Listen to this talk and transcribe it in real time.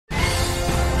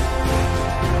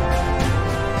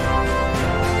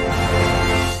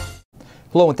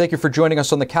Hello and thank you for joining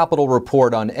us on the Capitol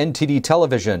Report on NTD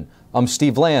television. I'm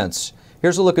Steve Lance.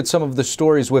 Here's a look at some of the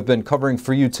stories we've been covering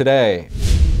for you today.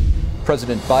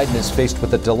 President Biden is faced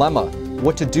with a dilemma: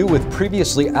 what to do with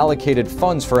previously allocated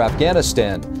funds for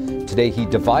Afghanistan. Today he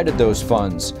divided those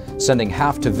funds, sending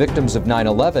half to victims of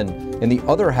 9/11 and the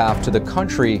other half to the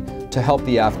country to help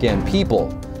the Afghan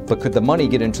people. But could the money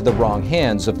get into the wrong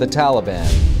hands of the Taliban?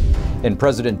 And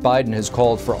President Biden has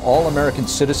called for all American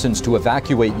citizens to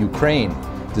evacuate Ukraine.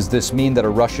 Does this mean that a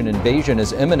Russian invasion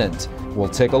is imminent? We'll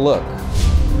take a look.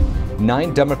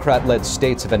 9 Democrat-led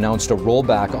states have announced a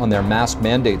rollback on their mask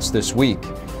mandates this week.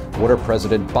 What are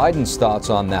President Biden's thoughts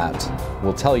on that?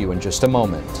 We'll tell you in just a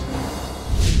moment.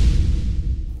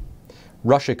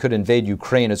 Russia could invade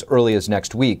Ukraine as early as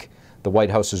next week. The White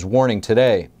House is warning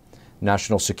today.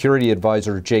 National Security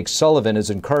Advisor Jake Sullivan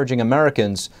is encouraging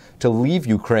Americans to leave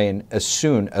Ukraine as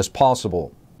soon as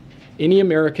possible. Any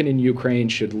American in Ukraine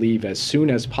should leave as soon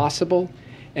as possible,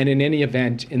 and in any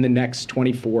event in the next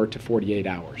 24 to 48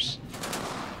 hours.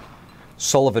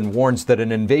 Sullivan warns that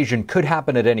an invasion could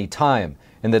happen at any time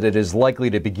and that it is likely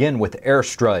to begin with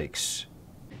airstrikes.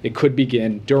 It could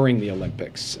begin during the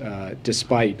Olympics,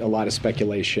 despite a lot of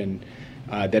speculation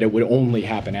that it would only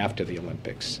happen after the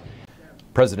Olympics.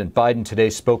 President Biden today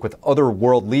spoke with other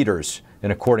world leaders,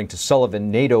 and according to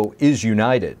Sullivan, NATO is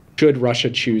united. Should Russia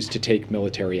choose to take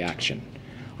military action,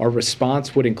 our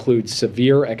response would include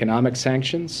severe economic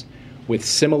sanctions, with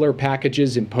similar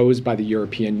packages imposed by the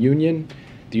European Union,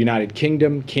 the United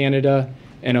Kingdom, Canada,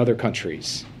 and other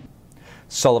countries.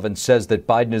 Sullivan says that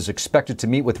Biden is expected to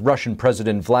meet with Russian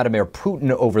President Vladimir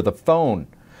Putin over the phone.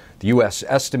 The U.S.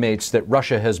 estimates that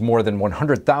Russia has more than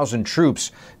 100,000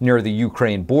 troops near the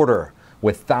Ukraine border,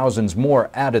 with thousands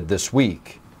more added this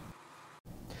week.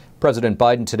 President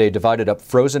Biden today divided up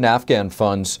frozen Afghan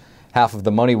funds. Half of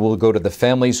the money will go to the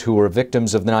families who were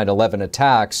victims of the 9/11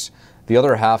 attacks, the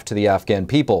other half to the Afghan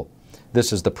people.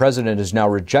 This as the president is now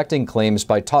rejecting claims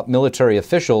by top military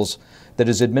officials that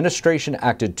his administration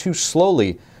acted too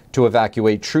slowly to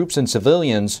evacuate troops and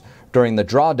civilians during the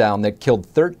drawdown that killed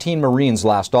 13 Marines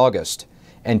last August.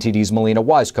 NTD's Melina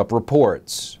Wisecup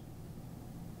reports.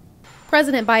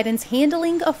 President Biden's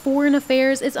handling of foreign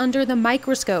affairs is under the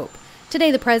microscope. Today,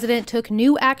 the president took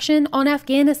new action on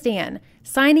Afghanistan,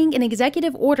 signing an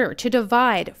executive order to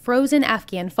divide frozen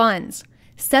Afghan funds.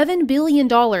 $7 billion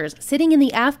sitting in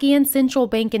the Afghan Central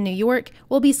Bank in New York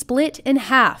will be split in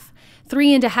half.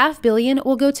 $3.5 billion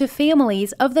will go to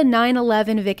families of the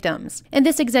 9/11 victims. And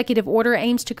this executive order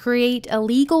aims to create a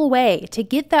legal way to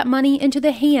get that money into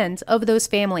the hands of those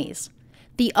families.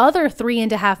 The other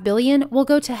 $3.5 billion will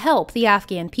go to help the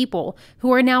Afghan people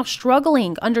who are now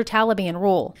struggling under Taliban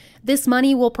rule. This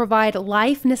money will provide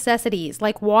life necessities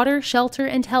like water, shelter,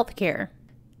 and health care.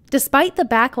 Despite the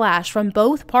backlash from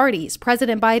both parties,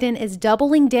 President Biden is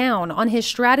doubling down on his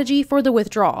strategy for the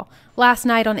withdrawal. Last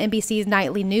night on NBC's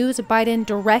Nightly News, Biden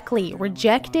directly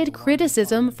rejected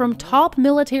criticism from top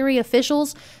military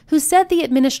officials who said the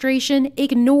administration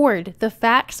ignored the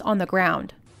facts on the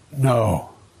ground. No.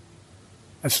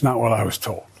 That's not what I was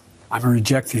told. I'm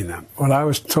rejecting them. What I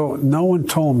was told, no one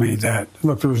told me that,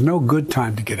 look, there was no good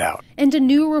time to get out. And a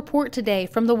new report today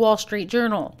from the Wall Street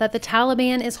Journal that the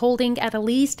Taliban is holding at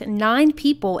least 9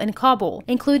 people in Kabul,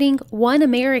 including 1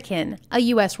 American, a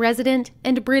U.S. resident,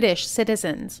 and British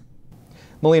citizens.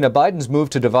 Melina, Biden's move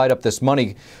to divide up this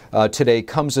money today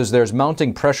comes as there's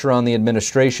mounting pressure on the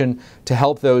administration to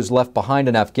help those left behind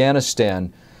in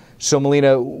Afghanistan. So,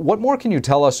 Melina, what more can you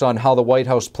tell us on how the White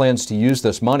House plans to use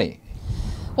this money?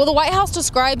 Well, the White House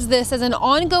describes this as an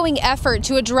ongoing effort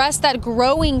to address that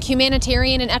growing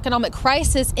humanitarian and economic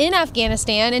crisis in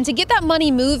Afghanistan. And to get that money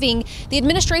moving, the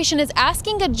administration is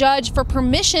asking a judge for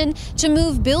permission to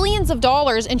move billions of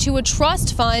dollars into a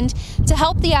trust fund to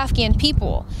help the Afghan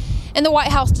people. And the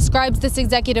White House describes this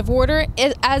executive order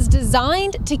as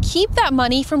designed to keep that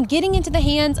money from getting into the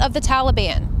hands of the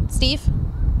Taliban. Steve?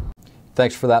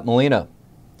 Thanks for that, Melina.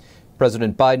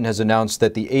 President Biden has announced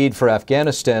that the aid for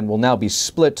Afghanistan will now be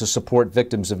split to support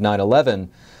victims of 9/11,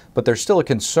 but there's still a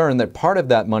concern that part of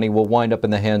that money will wind up in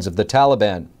the hands of the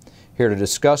Taliban. Here to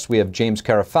discuss, we have James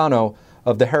Carafano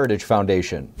of the Heritage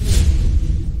Foundation.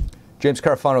 James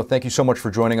Carafano, thank you so much for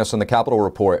joining us on the Capitol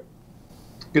Report.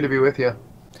 Good to be with you.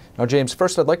 Now, James,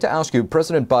 first I'd like to ask you,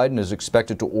 President Biden is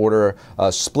expected to order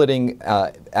splitting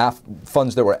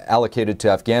funds that were allocated to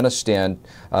Afghanistan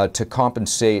to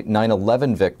compensate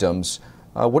 9/11 victims.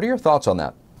 What are your thoughts on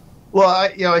that? Well,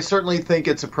 I certainly think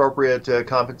it's appropriate to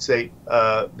compensate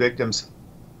victims.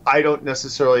 I don't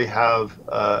necessarily have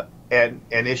an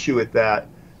issue with that.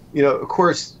 Of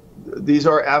course, these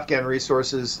are Afghan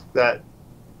resources that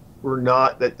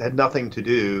that had nothing to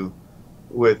do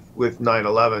with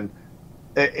 9/11.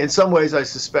 In some ways, I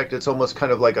suspect it's almost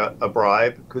kind of like a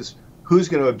bribe, because who's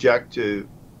going to object to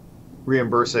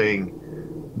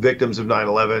reimbursing victims of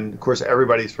 9/11? Of course,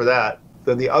 everybody's for that.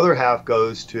 Then the other half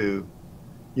goes to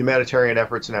humanitarian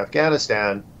efforts in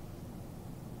Afghanistan,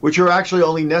 which are actually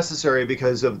only necessary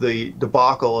because of the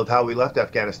debacle of how we left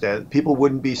Afghanistan. People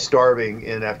wouldn't be starving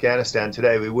in Afghanistan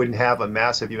today. We wouldn't have a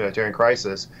massive humanitarian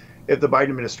crisis if the Biden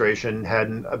administration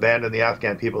hadn't abandoned the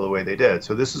Afghan people the way they did.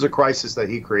 So this is a crisis that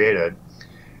he created.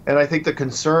 And I think the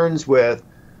concerns with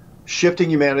shifting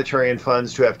humanitarian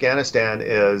funds to Afghanistan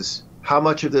is how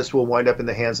much of this will wind up in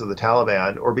the hands of the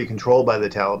Taliban or be controlled by the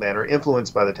Taliban or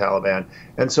influenced by the Taliban.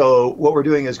 And so what we're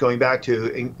doing is going back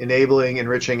to enabling,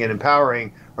 enriching, and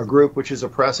empowering a group which is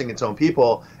oppressing its own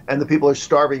people, and the people are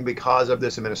starving because of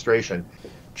this administration.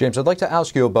 James, I'd like to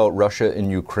ask you about Russia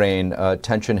and Ukraine.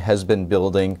 Tension has been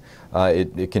building.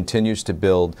 It continues to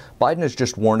build. Biden has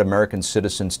just warned American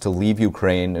citizens to leave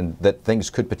Ukraine and that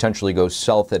things could potentially go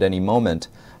south at any moment.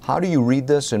 How do you read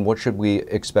this, and what should we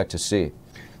expect to see?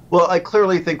 Well, I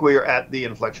clearly think we are at the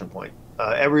inflection point.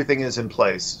 Everything is in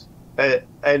place.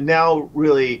 And now,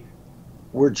 really,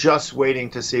 we're just waiting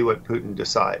to see what Putin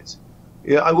decides.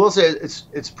 You know, I will say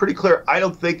it's pretty clear. I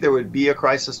don't think there would be a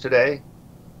crisis today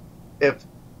if,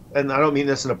 and I don't mean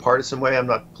this in a partisan way, I'm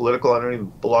not political, I don't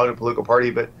even belong to a political party,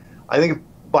 but I think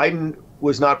if Biden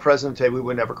was not president today, we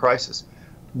wouldn't have a crisis.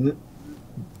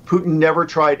 Putin never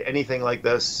tried anything like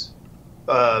this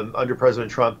under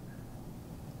President Trump.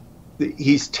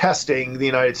 He's testing the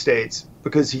United States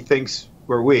because he thinks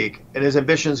we're weak, and his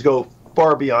ambitions go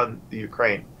far beyond the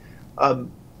Ukraine.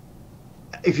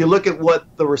 If you look at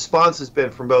what the response has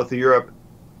been from both Europe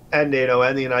and NATO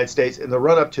and the United States in the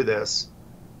run-up to this,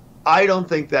 I don't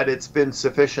think that it's been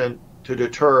sufficient to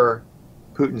deter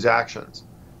Putin's actions.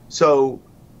 So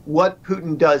what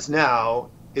Putin does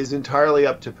now is entirely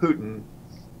up to Putin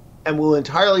and will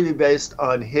entirely be based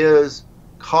on his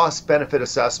cost-benefit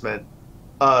assessment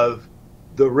of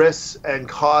the risks and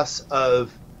costs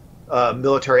of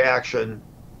military action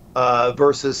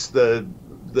versus the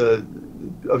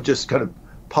of just kind of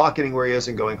pocketing where he is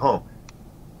and going home.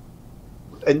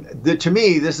 And to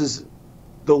me, this is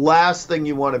the last thing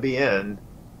you want to be in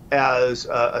as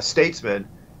a statesman,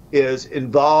 is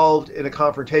involved in a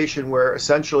confrontation where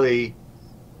essentially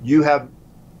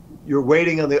you're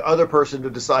waiting on the other person to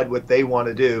decide what they want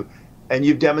to do, and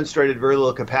you've demonstrated very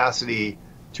little capacity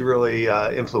to really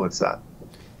influence that.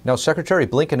 Now, Secretary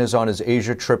Blinken is on his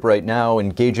Asia trip right now,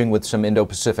 engaging with some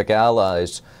Indo-Pacific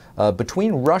allies.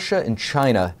 Between Russia and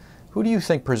China, who do you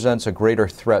think presents a greater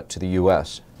threat to the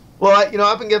U.S.? Well, I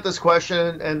often get this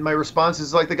question, and my response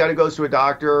is like the guy who goes to a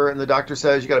doctor, and the doctor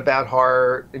says, you got a bad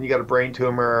heart, and you got a brain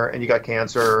tumor, and you got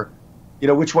cancer. You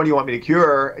know, which one do you want me to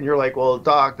cure? And you're like, well,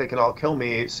 doc, they can all kill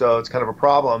me, so it's kind of a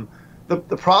problem. The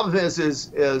problem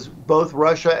is both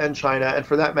Russia and China, and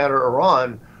for that matter,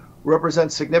 Iran,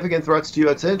 represent significant threats to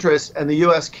U.S. interests, and the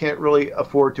U.S. can't really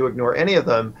afford to ignore any of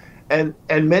them. And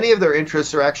many of their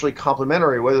interests are actually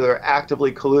complementary. Whether they're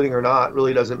actively colluding or not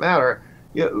really doesn't matter.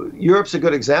 You know, Europe's a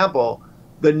good example.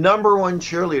 The number one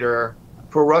cheerleader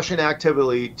for Russian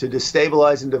activity to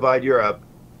destabilize and divide Europe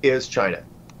is China.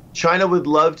 China would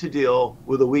love to deal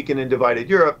with a weakened and divided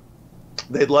Europe.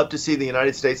 They'd love to see the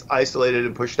United States isolated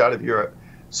and pushed out of Europe.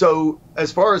 So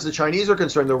as far as the Chinese are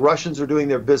concerned, the Russians are doing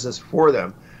their business for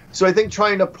them. So I think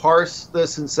trying to parse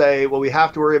this and say, well, we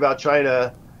have to worry about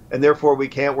China, and therefore we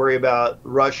can't worry about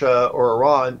Russia or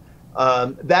Iran,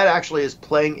 that actually is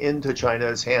playing into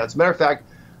China's hands. Matter of fact,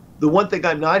 the one thing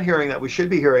I'm not hearing that we should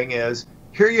be hearing is,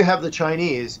 here you have the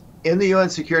Chinese in the UN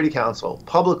Security Council,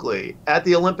 publicly, at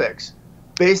the Olympics,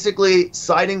 basically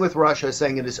siding with Russia,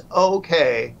 saying it is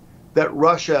okay that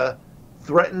Russia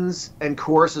threatens and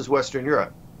coerces Western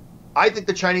Europe. I think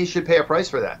the Chinese should pay a price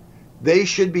for that. They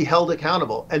should be held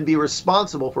accountable and be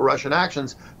responsible for Russian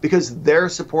actions because they're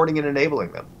supporting and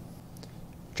enabling them.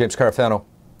 James Carafano,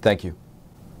 thank you.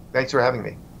 Thanks for having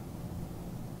me.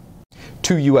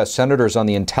 2 U.S. senators on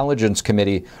the Intelligence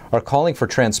Committee are calling for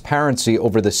transparency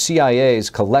over the CIA's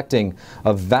collecting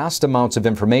of vast amounts of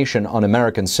information on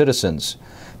American citizens.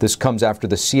 This comes after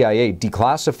the CIA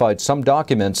declassified some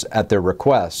documents at their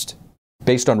request.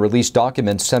 Based on released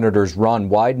documents, Senators Ron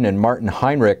Wyden and Martin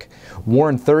Heinrich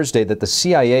warned Thursday that the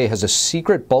CIA has a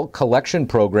secret bulk collection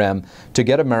program to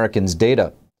get Americans'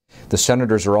 data. The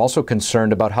senators are also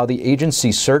concerned about how the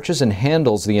agency searches and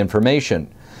handles the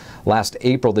information. Last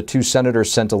April, the 2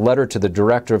 senators sent a letter to the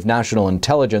Director of National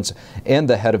Intelligence and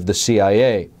the head of the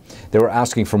CIA. They were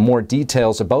asking for more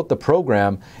details about the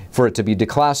program for it to be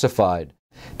declassified.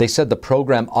 They said the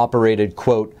program operated,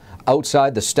 quote,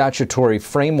 outside the statutory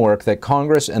framework that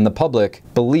Congress and the public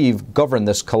believe govern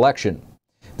this collection.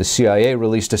 The CIA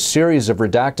released a series of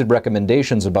redacted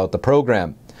recommendations about the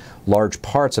program. Large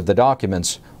parts of the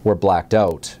documents were blacked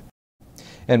out.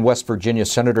 And West Virginia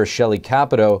Senator Shelley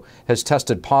Capito has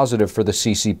tested positive for the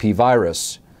CCP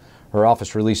virus. Her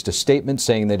office released a statement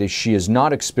saying that she is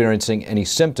not experiencing any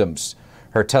symptoms.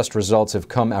 Her test results have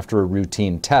come after a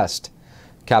routine test.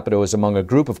 Capito is among a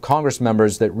group of Congress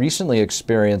members that recently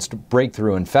experienced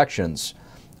breakthrough infections.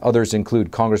 Others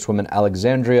include Congresswoman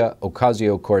Alexandria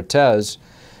Ocasio-Cortez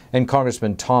and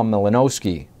Congressman Tom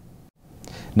Malinowski.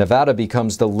 Nevada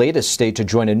becomes the latest state to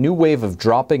join a new wave of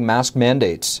dropping mask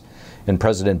mandates. And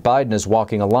President Biden is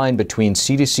walking a line between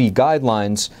CDC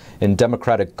guidelines and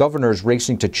Democratic governors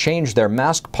racing to change their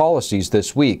mask policies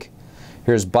this week.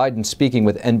 Here's Biden speaking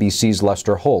with NBC's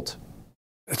Lester Holt.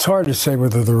 It's hard to say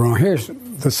whether they're wrong. Here's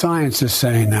the science is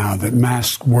saying now that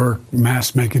masks work,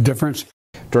 masks make a difference.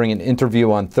 During an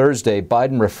interview on Thursday,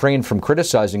 Biden refrained from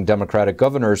criticizing Democratic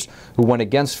governors who went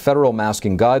against federal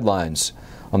masking guidelines.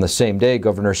 On the same day,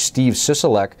 Governor Steve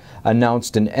Sisolak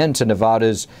announced an end to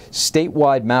Nevada's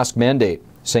statewide mask mandate,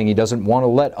 saying he doesn't want to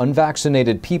let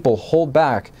unvaccinated people hold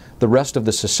back the rest of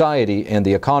the society and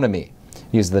the economy.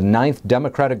 He is the 9th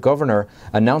Democratic governor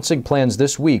announcing plans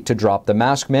this week to drop the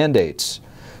mask mandates.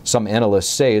 Some analysts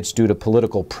say it's due to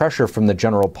political pressure from the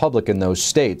general public in those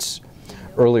states.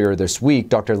 Earlier this week,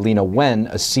 Dr. Lena Wen,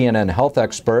 a CNN health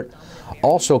expert,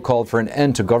 also called for an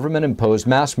end to government-imposed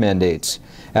mask mandates,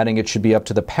 adding it should be up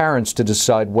to the parents to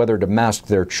decide whether to mask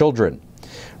their children.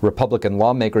 Republican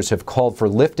lawmakers have called for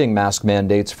lifting mask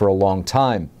mandates for a long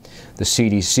time. The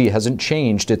CDC hasn't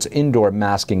changed its indoor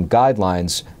masking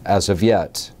guidelines as of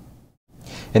yet.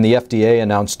 And the FDA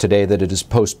announced today that it is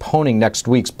postponing next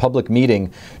week's public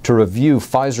meeting to review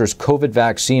Pfizer's COVID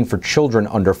vaccine for children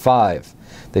under 5.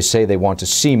 They say they want to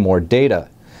see more data.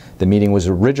 The meeting was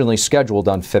originally scheduled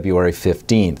on February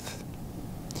 15th.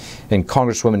 And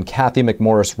Congresswoman Kathy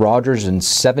McMorris Rodgers and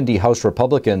 70 House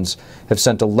Republicans have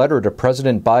sent a letter to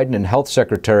President Biden and Health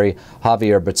Secretary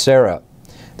Javier Becerra.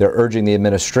 They're urging the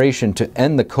administration to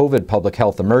end the COVID public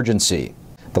health emergency.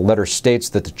 The letter states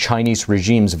that the Chinese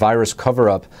regime's virus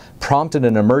cover-up prompted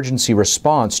an emergency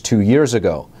response 2 years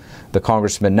ago. The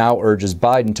congressman now urges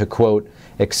Biden to, quote,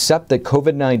 accept that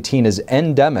COVID-19 is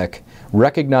endemic,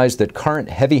 recognize that current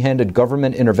heavy-handed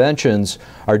government interventions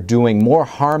are doing more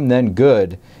harm than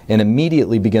good, and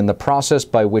immediately begin the process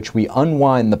by which we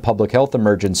unwind the public health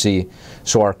emergency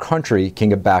so our country can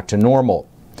get back to normal.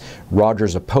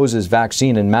 Rodgers opposes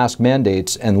vaccine and mask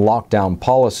mandates and lockdown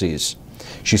policies.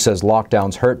 She says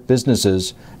lockdowns hurt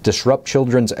businesses, disrupt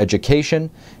children's education,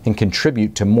 and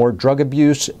contribute to more drug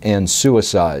abuse and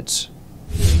suicides.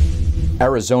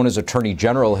 Arizona's Attorney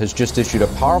General has just issued a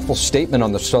powerful statement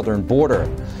on the southern border.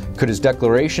 Could his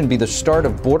declaration be the start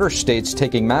of border states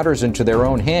taking matters into their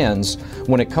own hands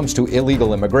when it comes to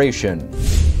illegal immigration?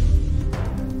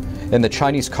 And the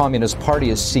Chinese Communist Party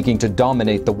is seeking to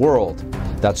dominate the world.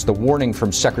 That's the warning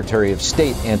from Secretary of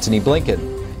State Antony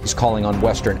Blinken. He's calling on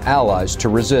Western allies to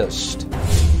resist.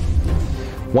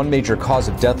 One major cause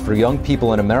of death for young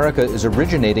people in America is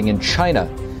originating in China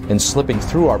and slipping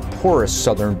through our porous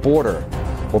southern border.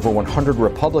 Over 100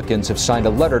 Republicans have signed a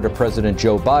letter to President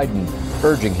Joe Biden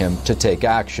urging him to take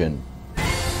action.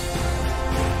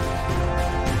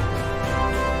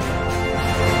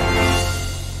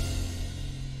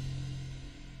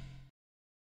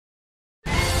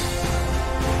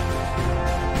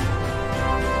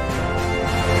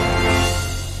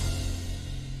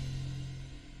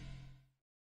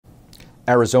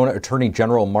 Arizona Attorney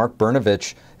General Mark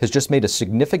Brnovich has just made a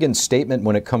significant statement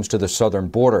when it comes to the southern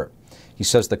border. He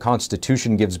says the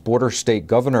Constitution gives border state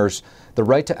governors the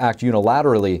right to act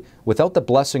unilaterally without the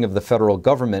blessing of the federal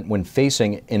government when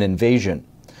facing an invasion.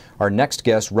 Our next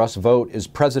guest, Russ Vogt, is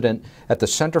president at the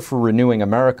Center for Renewing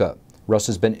America. Russ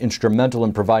has been instrumental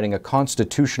in providing a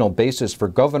constitutional basis for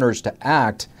governors to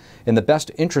act in the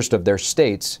best interest of their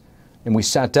states, and we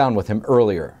sat down with him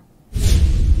earlier.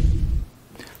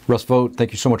 Russ Vogt,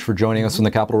 thank you so much for joining us on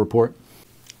the Capitol Report.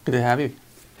 Good to have you.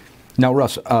 Now,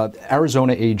 Russ,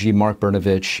 Arizona AG Mark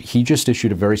Brnovich, he just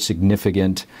issued a very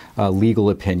significant legal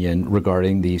opinion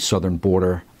regarding the southern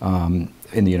border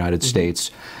in the United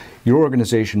States. Your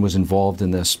organization was involved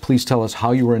in this. Please tell us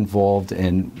how you were involved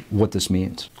and what this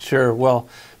means. Sure. Well,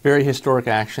 very historic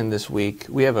action this week.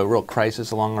 We have a real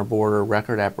crisis along our border,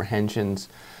 record apprehensions.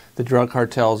 The drug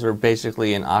cartels are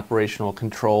basically in operational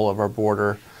control of our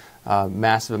border.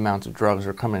 Massive amounts of drugs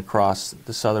are coming across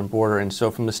the southern border, and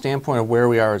so from the standpoint of where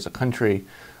we are as a country,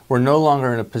 we're no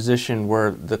longer in a position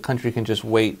where the country can just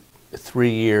wait 3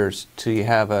 years till you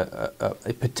have a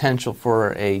potential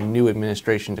for a new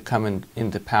administration to come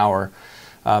into power.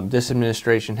 This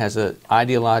administration has an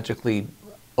ideologically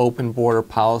open border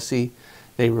policy.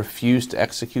 They refuse to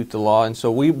execute the law. And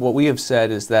so what we have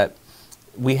said is that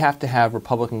we have to have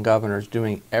Republican governors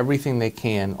doing everything they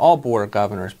can, all border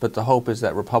governors, but the hope is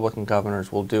that Republican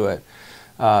governors will do it.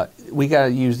 We got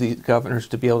to use these governors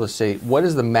to be able to say, what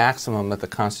is the maximum that the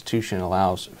Constitution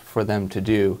allows for them to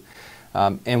do?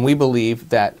 And we believe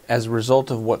that as a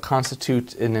result of what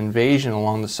constitutes an invasion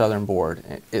along the southern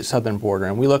border,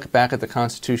 and we look back at the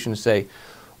Constitution and say,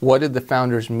 what did the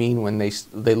founders mean when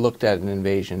they looked at an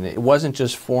invasion? It wasn't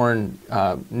just foreign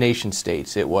nation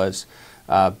states. It was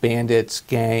bandits,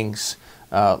 gangs,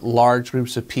 large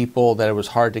groups of people that it was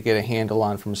hard to get a handle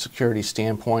on from a security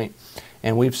standpoint.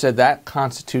 And we've said that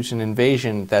constitutes an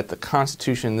invasion, that the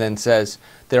Constitution then says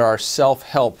there are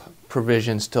self-help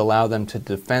provisions to allow them to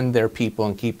defend their people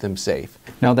and keep them safe.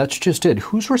 Now, that's just it.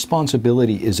 Whose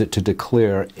responsibility is it to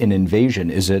declare an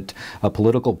invasion? Is it a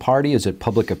political party? Is it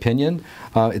public opinion?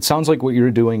 It sounds like what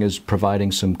you're doing is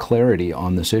providing some clarity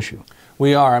on this issue.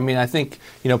 We are. I mean, I think,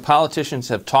 politicians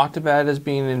have talked about it as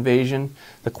being an invasion.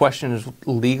 The question is,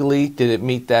 legally, did it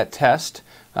meet that test?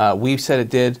 We've said it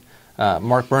did.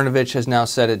 Mark Brnovich has now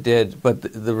said it did, but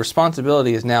the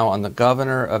responsibility is now on the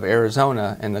governor of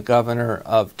Arizona and the governor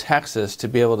of Texas to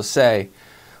be able to say,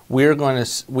 we're going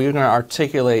to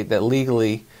articulate that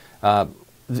legally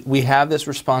we have this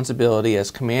responsibility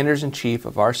as commanders-in-chief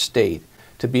of our state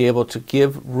to be able to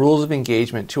give rules of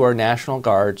engagement to our National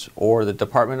Guards or the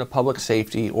Department of Public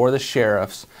Safety or the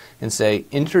sheriffs and say,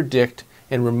 interdict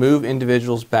and remove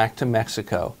individuals back to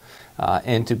Mexico.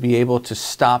 And to be able to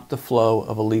stop the flow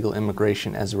of illegal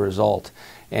immigration as a result.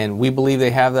 And we believe they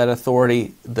have that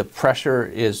authority. The pressure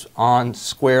is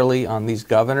squarely on these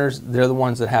governors. They're the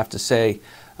ones that have to say,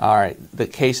 all right, the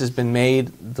case has been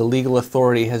made, the legal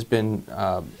authority has been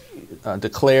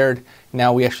declared,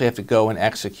 now we actually have to go and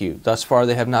execute. Thus far,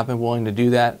 they have not been willing to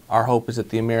do that. Our hope is that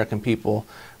the American people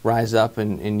rise up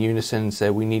in unison and say,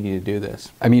 we need you to do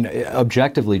this. I mean,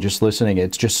 objectively, just listening,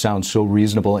 it just sounds so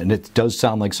reasonable, and it does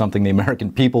sound like something the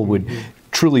American people would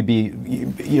truly be,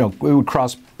 it would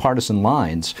cross partisan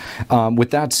lines.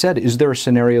 With that said, is there a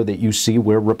scenario that you see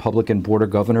where Republican border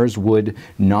governors would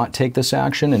not take this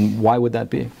action, and why would that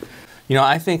be?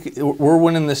 I think we're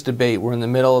winning this debate. We're in the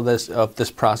middle of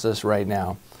this process right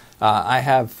now. I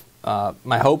have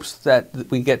my hopes that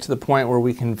we get to the point where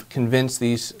we can convince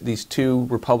these two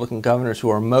Republican governors who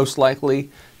are most likely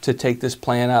to take this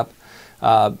plan up.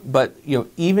 But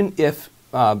even if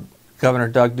Governor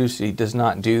Doug Ducey does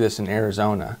not do this in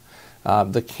Arizona,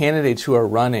 the candidates who are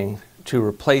running to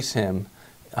replace him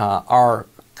are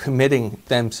committing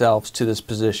themselves to this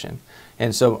position.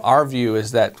 And so our view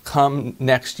is that come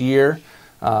next year,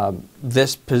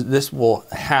 this will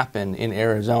happen in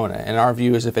Arizona. And our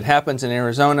view is if it happens in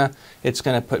Arizona, it's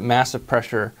going to put massive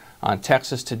pressure on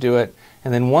Texas to do it.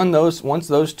 And then once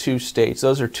those two states,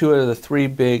 those are two out of the three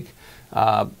big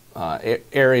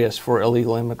areas for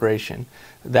illegal immigration,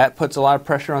 that puts a lot of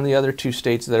pressure on the other two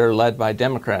states that are led by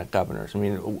Democratic governors. I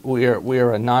mean, we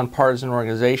are a nonpartisan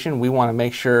organization. We want to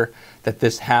make sure that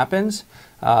this happens.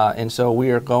 And so we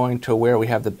are going to where we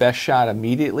have the best shot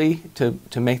immediately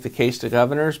to make the case to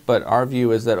governors. But our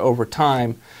view is that over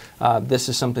time, this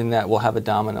is something that will have a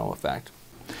domino effect.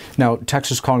 Now,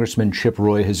 Texas Congressman Chip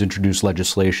Roy has introduced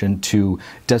legislation to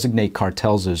designate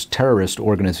cartels as terrorist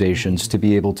organizations to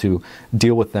be able to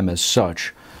deal with them as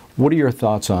such. What are your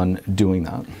thoughts on doing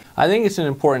that? I think it's an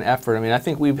important effort. I mean, I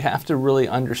think we have to really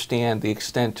understand the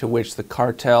extent to which the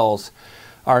cartels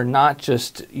are not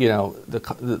just, the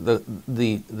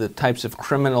types of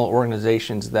criminal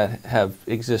organizations that have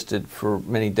existed for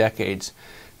many decades.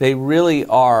 They really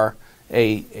are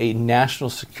a national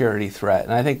security threat.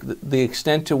 And I think the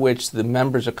extent to which the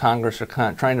members of Congress are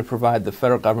trying to provide the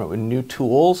federal government with new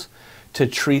tools to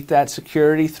treat that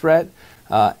security threat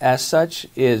as such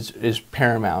is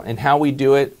paramount. And how we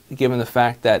do it, given the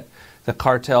fact that the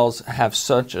cartels have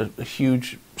such a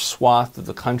huge swath of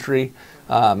the country,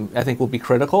 I think will be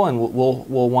critical, and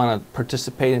we'll want to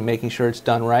participate in making sure it's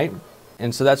done right.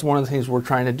 And so that's one of the things we're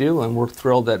trying to do, and we're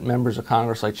thrilled that members of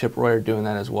Congress like Chip Roy are doing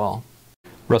that as well.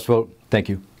 Russ Vogt, thank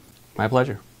you. My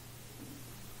pleasure.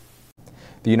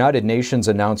 The United Nations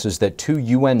announces that 2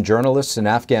 UN journalists and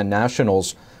Afghan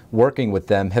nationals working with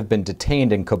them have been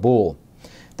detained in Kabul.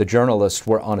 The journalists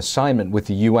were on assignment with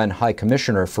the UN High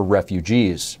Commissioner for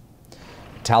Refugees.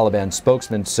 Taliban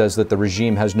spokesman says that the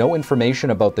regime has no information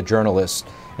about the journalists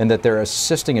and that they're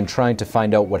assisting in trying to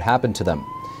find out what happened to them.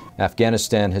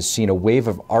 Afghanistan has seen a wave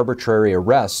of arbitrary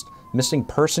arrests, missing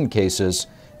person cases,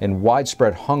 and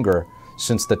widespread hunger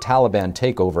since the Taliban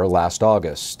takeover last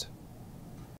August.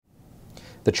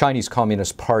 The Chinese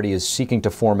Communist Party is seeking to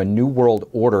form a new world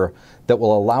order that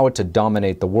will allow it to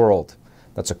dominate the world.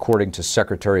 That's according to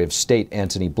Secretary of State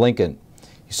Antony Blinken.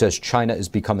 He says China is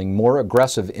becoming more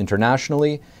aggressive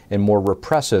internationally and more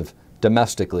repressive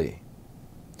domestically.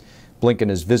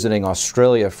 Blinken is visiting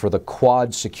Australia for the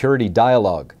Quad Security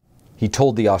Dialogue. He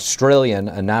told The Australian,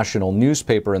 a national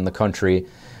newspaper in the country,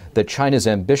 that China's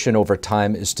ambition over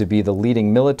time is to be the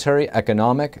leading military,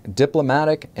 economic,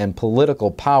 diplomatic, and political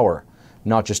power,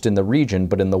 not just in the region,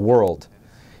 but in the world.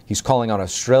 He's calling on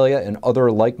Australia and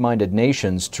other like-minded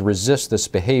nations to resist this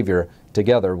behavior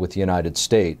together with the United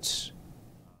States.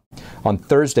 On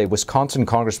Thursday, Wisconsin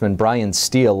Congressman Brian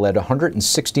Steele led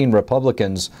 116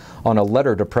 Republicans on a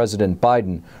letter to President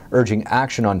Biden urging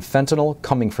action on fentanyl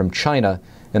coming from China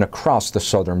and across the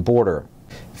southern border.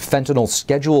 Fentanyl's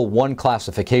Schedule I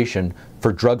classification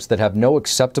for drugs that have no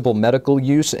acceptable medical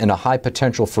use and a high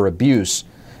potential for abuse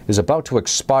is about to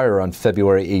expire on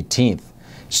February 18th.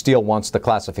 Steele wants the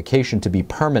classification to be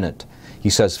permanent. He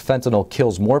says fentanyl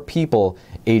kills more people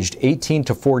aged 18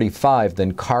 to 45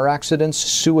 than car accidents,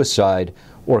 suicide,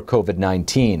 or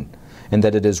COVID-19, and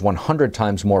that it is 100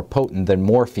 times more potent than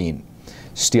morphine.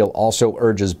 Steele also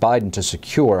urges Biden to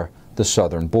secure the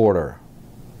southern border.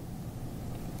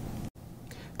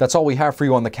 That's all we have for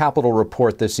you on the Capitol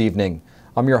Report this evening.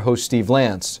 I'm your host, Steve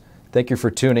Lance. Thank you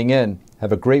for tuning in.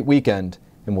 Have a great weekend,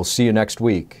 and we'll see you next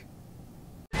week.